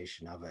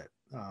galvanization of it.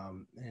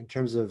 In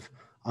terms of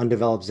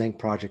undeveloped zinc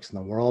projects in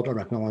the world, our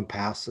Macmillan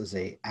Pass is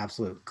an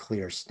absolute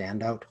clear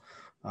standout.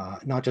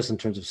 Not just in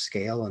terms of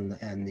scale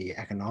and the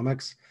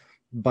economics,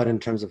 but in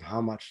terms of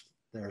how much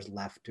there's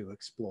left to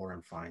explore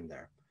and find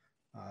there.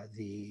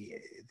 The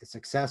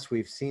success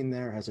we've seen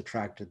there has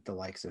attracted the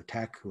likes of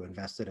Teck, who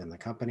invested in the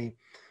company,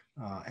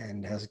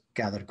 and has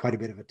gathered quite a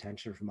bit of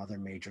attention from other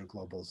major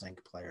global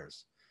zinc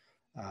players.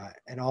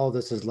 And all of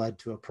this has led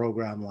to a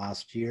program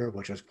last year,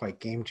 which was quite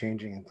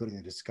game-changing, including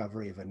the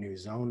discovery of a new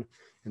zone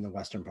in the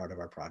western part of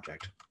our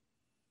project.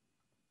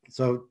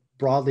 So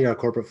broadly, our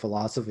corporate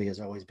philosophy has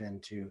always been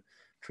to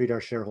treat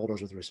our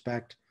shareholders with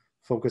respect,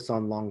 focus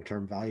on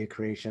long-term value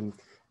creation,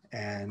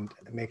 and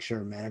make sure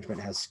management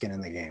has skin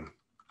in the game.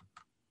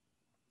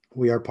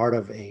 We are part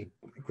of a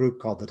group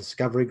called the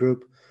Discovery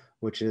Group,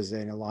 which is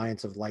an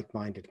alliance of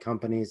like-minded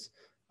companies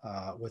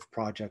with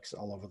projects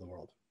all over the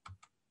world.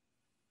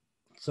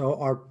 So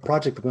our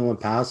project, Macmillan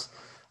Pass,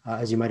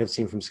 as you might have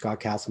seen from Scott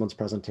Castleman's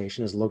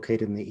presentation, is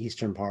located in the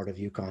eastern part of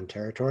Yukon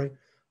Territory.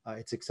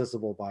 It's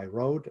accessible by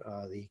road,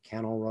 the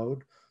Canal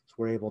Road. So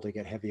we're able to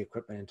get heavy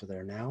equipment into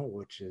there now,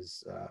 which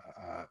is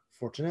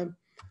fortunate.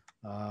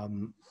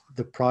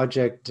 The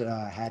project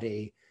had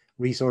a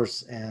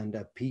resource and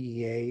a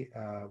PEA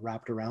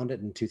wrapped around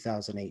it in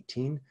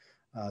 2018.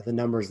 The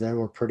numbers there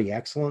were pretty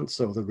excellent.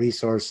 So the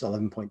resource,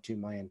 11.2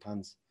 million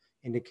tons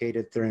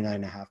indicated,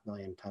 39.5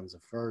 million tons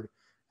inferred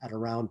at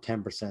around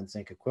 10%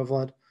 zinc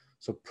equivalent.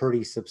 So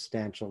pretty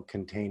substantial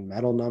contained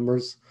metal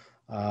numbers.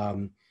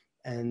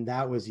 And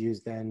that was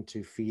used then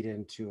to feed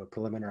into a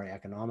preliminary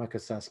economic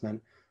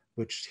assessment,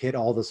 which hit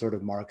all the sort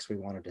of marks we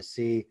wanted to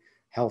see: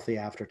 healthy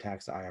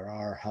after-tax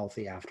IRR,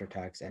 healthy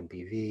after-tax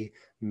NPV,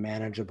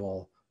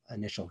 manageable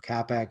initial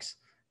CapEx,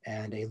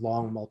 and a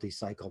long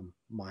multi-cycle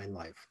mine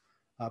life.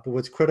 But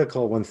what's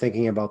critical when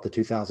thinking about the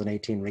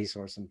 2018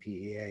 resource and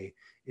PEA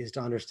is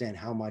to understand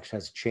how much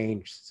has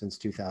changed since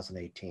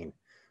 2018.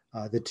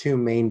 The two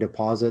main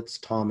deposits,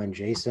 Tom and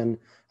Jason,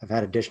 have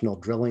had additional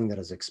drilling that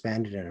has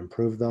expanded and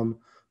improved them.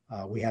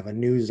 We have a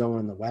new zone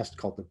in the west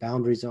called the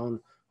Boundary Zone,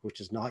 which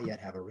does not yet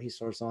have a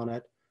resource on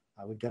it.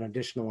 We've done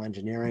additional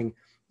engineering,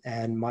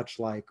 and much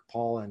like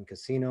Paul and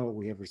Casino,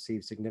 we have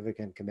received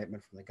significant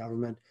commitment from the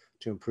government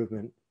to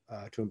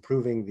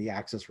improving the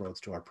access roads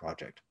to our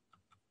project.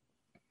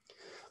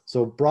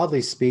 So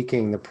broadly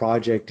speaking, the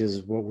project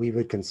is what we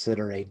would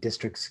consider a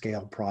district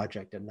scale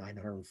project at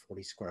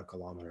 940 square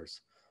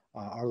kilometers.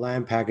 Our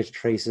land package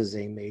traces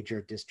a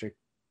major district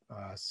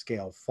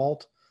scale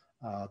fault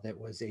that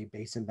was a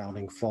basin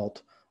bounding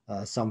fault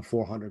some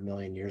 400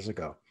 million years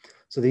ago.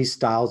 So these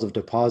styles of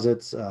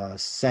deposits,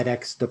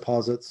 SEDEX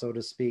deposits, so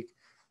to speak,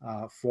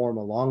 form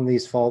along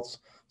these faults.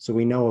 So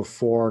we know of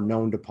 4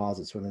 known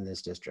deposits within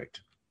this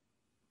district.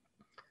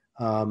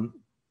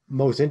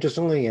 Most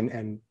interestingly,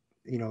 and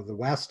you know, the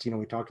west, you know,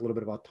 we talked a little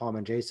bit about Tom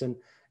and Jason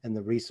and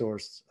the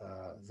resource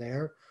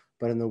there,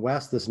 but in the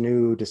west, this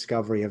new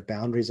discovery of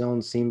Boundary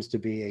Zone seems to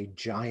be a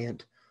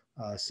giant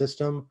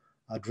system.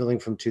 Drilling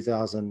from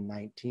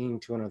 2019,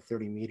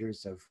 230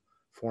 meters of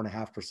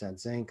 4.5%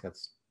 zinc.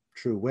 That's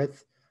true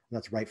width, and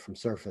that's right from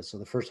surface. So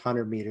the first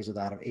 100 meters of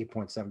that of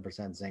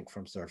 8.7% zinc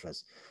from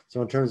surface.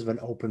 So in terms of an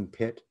open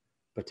pit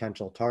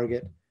potential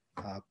target,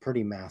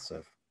 pretty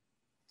massive.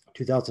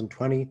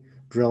 2020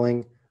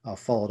 drilling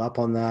followed up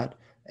on that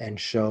and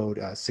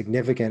showed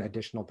significant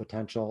additional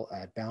potential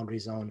at Boundary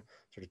Zone,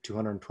 sort of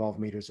 212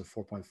 meters of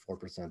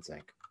 4.4%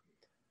 zinc.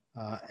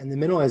 And the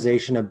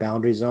mineralization of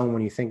Boundary Zone,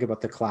 when you think about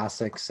the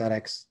classic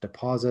SEDEX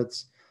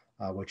deposits,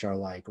 which are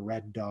like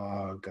Red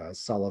Dog,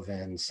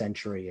 Sullivan,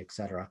 Century,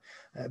 etc.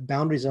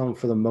 Boundary Zone,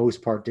 for the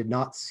most part, did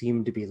not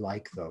seem to be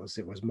like those.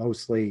 It was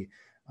mostly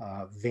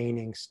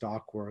veining,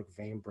 stockwork,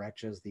 vein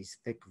breccias, these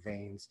thick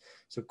veins.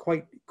 So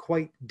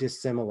quite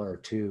dissimilar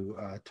to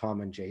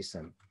Tom and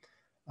Jason.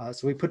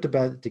 So we put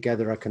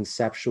together a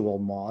conceptual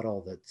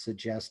model that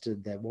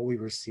suggested that what we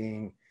were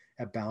seeing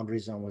at Boundary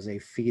Zone was a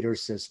feeder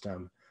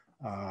system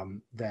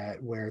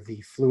where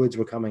the fluids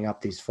were coming up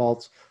these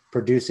faults,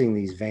 producing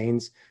these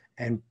veins,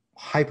 and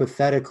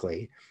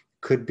hypothetically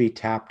could be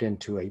tapped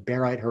into a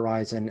barite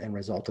horizon and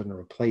result in a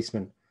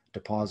replacement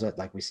deposit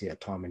like we see at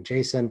Tom and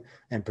Jason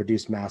and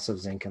produce massive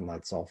zinc and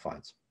lead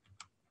sulfides.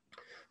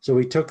 So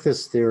we took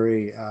this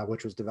theory,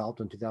 which was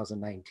developed in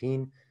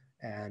 2019,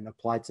 and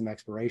applied some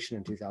exploration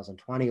in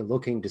 2020,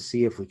 looking to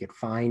see if we could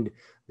find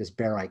this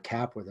barite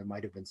cap where there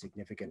might have been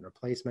significant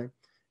replacement.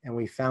 And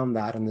we found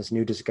that in this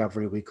new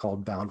discovery we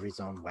called Boundary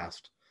Zone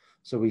West.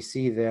 So we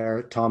see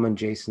there Tom and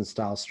Jason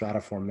style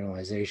stratiform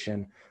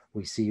mineralization.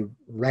 We see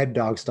Red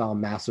Dog style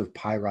massive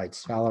pyrite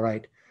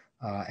sphalerite.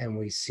 And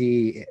we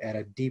see at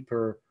a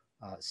deeper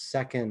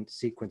second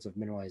sequence of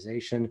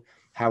mineralization,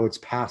 Howard's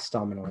Pass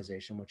style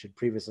mineralization, which had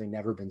previously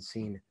never been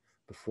seen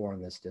before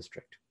in this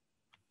district.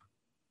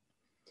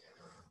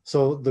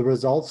 So the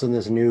results in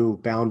this new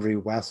Boundary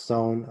West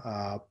zone,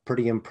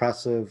 pretty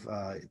impressive.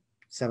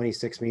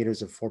 76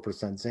 meters of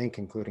 4% zinc,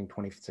 including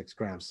 26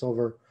 grams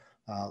silver.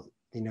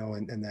 You know,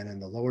 and then in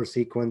the lower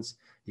sequence,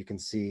 you can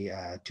see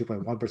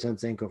 2.1%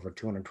 zinc over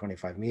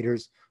 225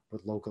 meters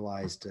with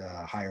localized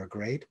higher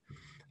grade.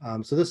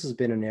 So this has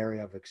been an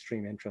area of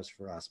extreme interest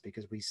for us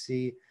because we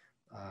see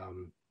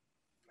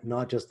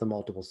not just the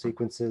multiple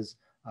sequences,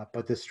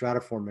 but the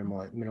stratiform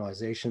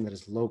mineralization that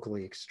is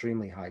locally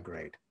extremely high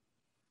grade.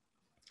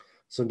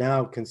 So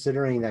now,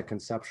 considering that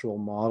conceptual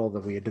model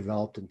that we had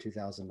developed in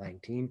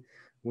 2019,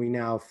 we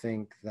now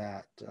think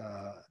that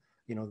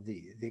you know,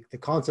 the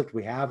concept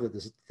we have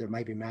that there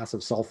might be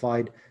massive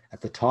sulfide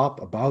at the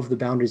top above the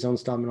Boundary Zone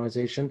style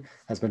mineralization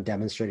has been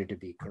demonstrated to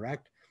be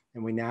correct.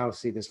 And we now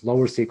see this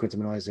lower sequence of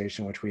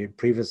mineralization, which we had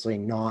previously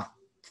not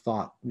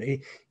thought,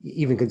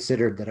 even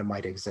considered that it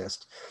might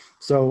exist.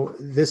 So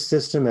this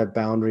system at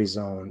Boundary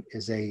Zone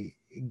is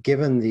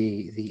given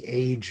the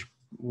age,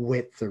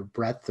 width, or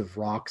breadth of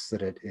rocks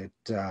that it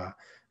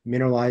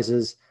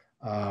mineralizes,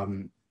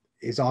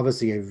 is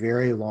obviously a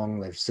very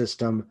long-lived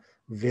system,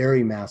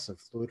 very massive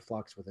fluid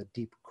flux with a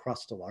deep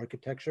crustal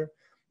architecture.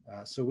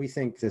 So we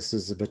think this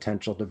is the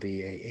potential to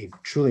be a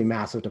truly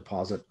massive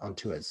deposit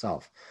unto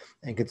itself.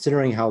 And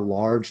considering how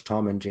large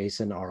Tom and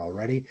Jason are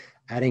already,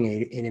 adding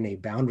in a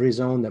Boundary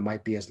Zone that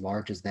might be as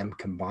large as them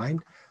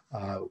combined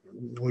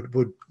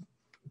would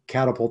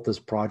catapult this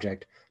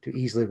project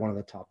easily one of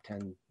the top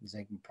 10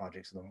 zinc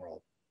projects in the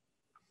world.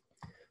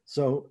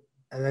 So,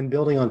 and then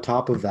building on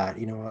top of that,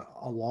 you know,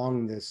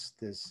 along this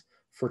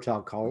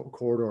fertile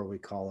corridor, we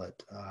call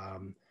it,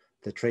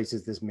 that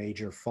traces this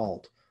major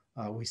fault,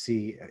 we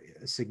see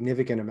a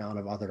significant amount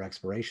of other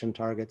exploration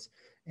targets,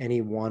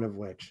 any one of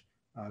which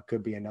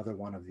could be another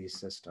one of these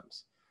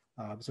systems.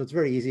 So it's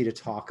very easy to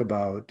talk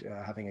about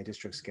having a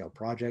district scale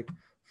project.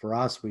 For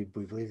us, we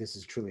believe this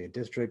is truly a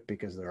district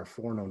because there are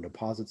 4 known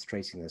deposits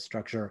tracing this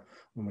structure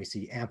when we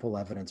see ample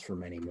evidence for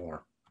many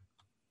more.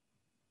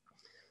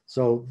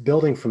 So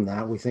building from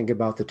that, we think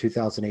about the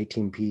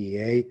 2018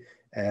 PEA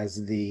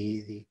as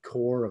the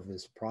core of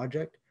this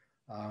project,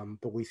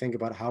 but we think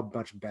about how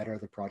much better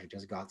the project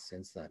has got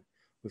since then.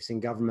 We've seen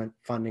government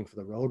funding for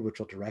the road, which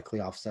will directly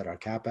offset our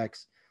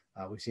CapEx.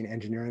 We've seen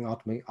engineering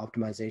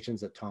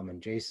optimizations at Tom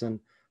and Jason.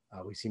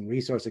 We've seen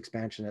resource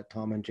expansion at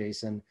Tom and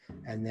Jason,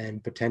 and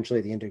then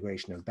potentially the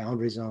integration of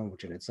boundary zone,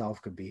 which in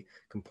itself could be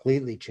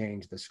completely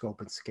change the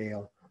scope and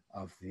scale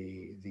of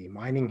the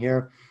mining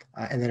here,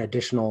 and then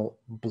additional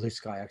blue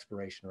sky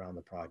exploration around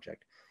the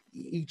project.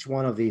 Each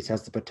one of these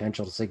has the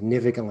potential to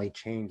significantly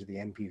change the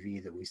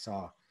NPV that we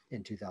saw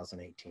in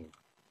 2018.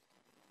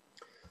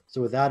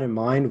 So with that in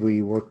mind,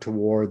 we work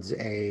towards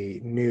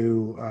a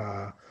new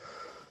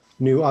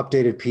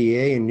updated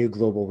PEA and new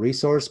global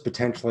resource,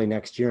 potentially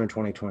next year in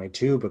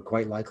 2022, but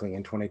quite likely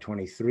in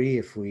 2023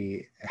 if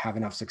we have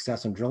enough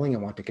success in drilling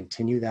and want to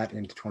continue that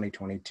into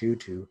 2022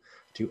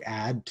 to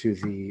add to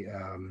the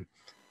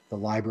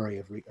library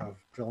of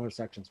drill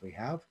intersections we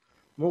have.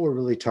 What we're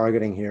really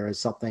targeting here is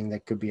something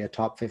that could be a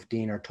top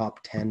 15 or top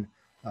 10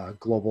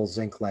 global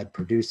zinc-lead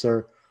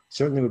producer.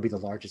 Certainly would be the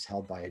largest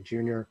held by a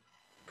junior,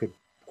 could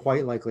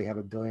quite likely have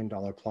 $1 billion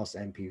plus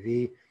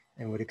NPV,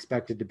 and would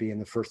expect it to be in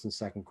the first and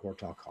second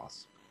quartile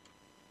costs.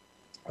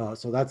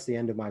 So that's the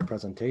end of my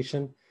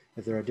presentation.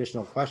 If there are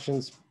additional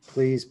questions,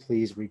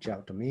 please reach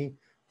out to me.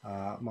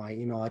 My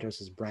email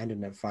address is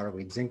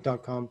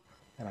brandon@fireweedzinc.com,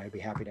 and I'd be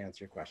happy to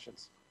answer your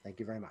questions. Thank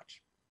you very much.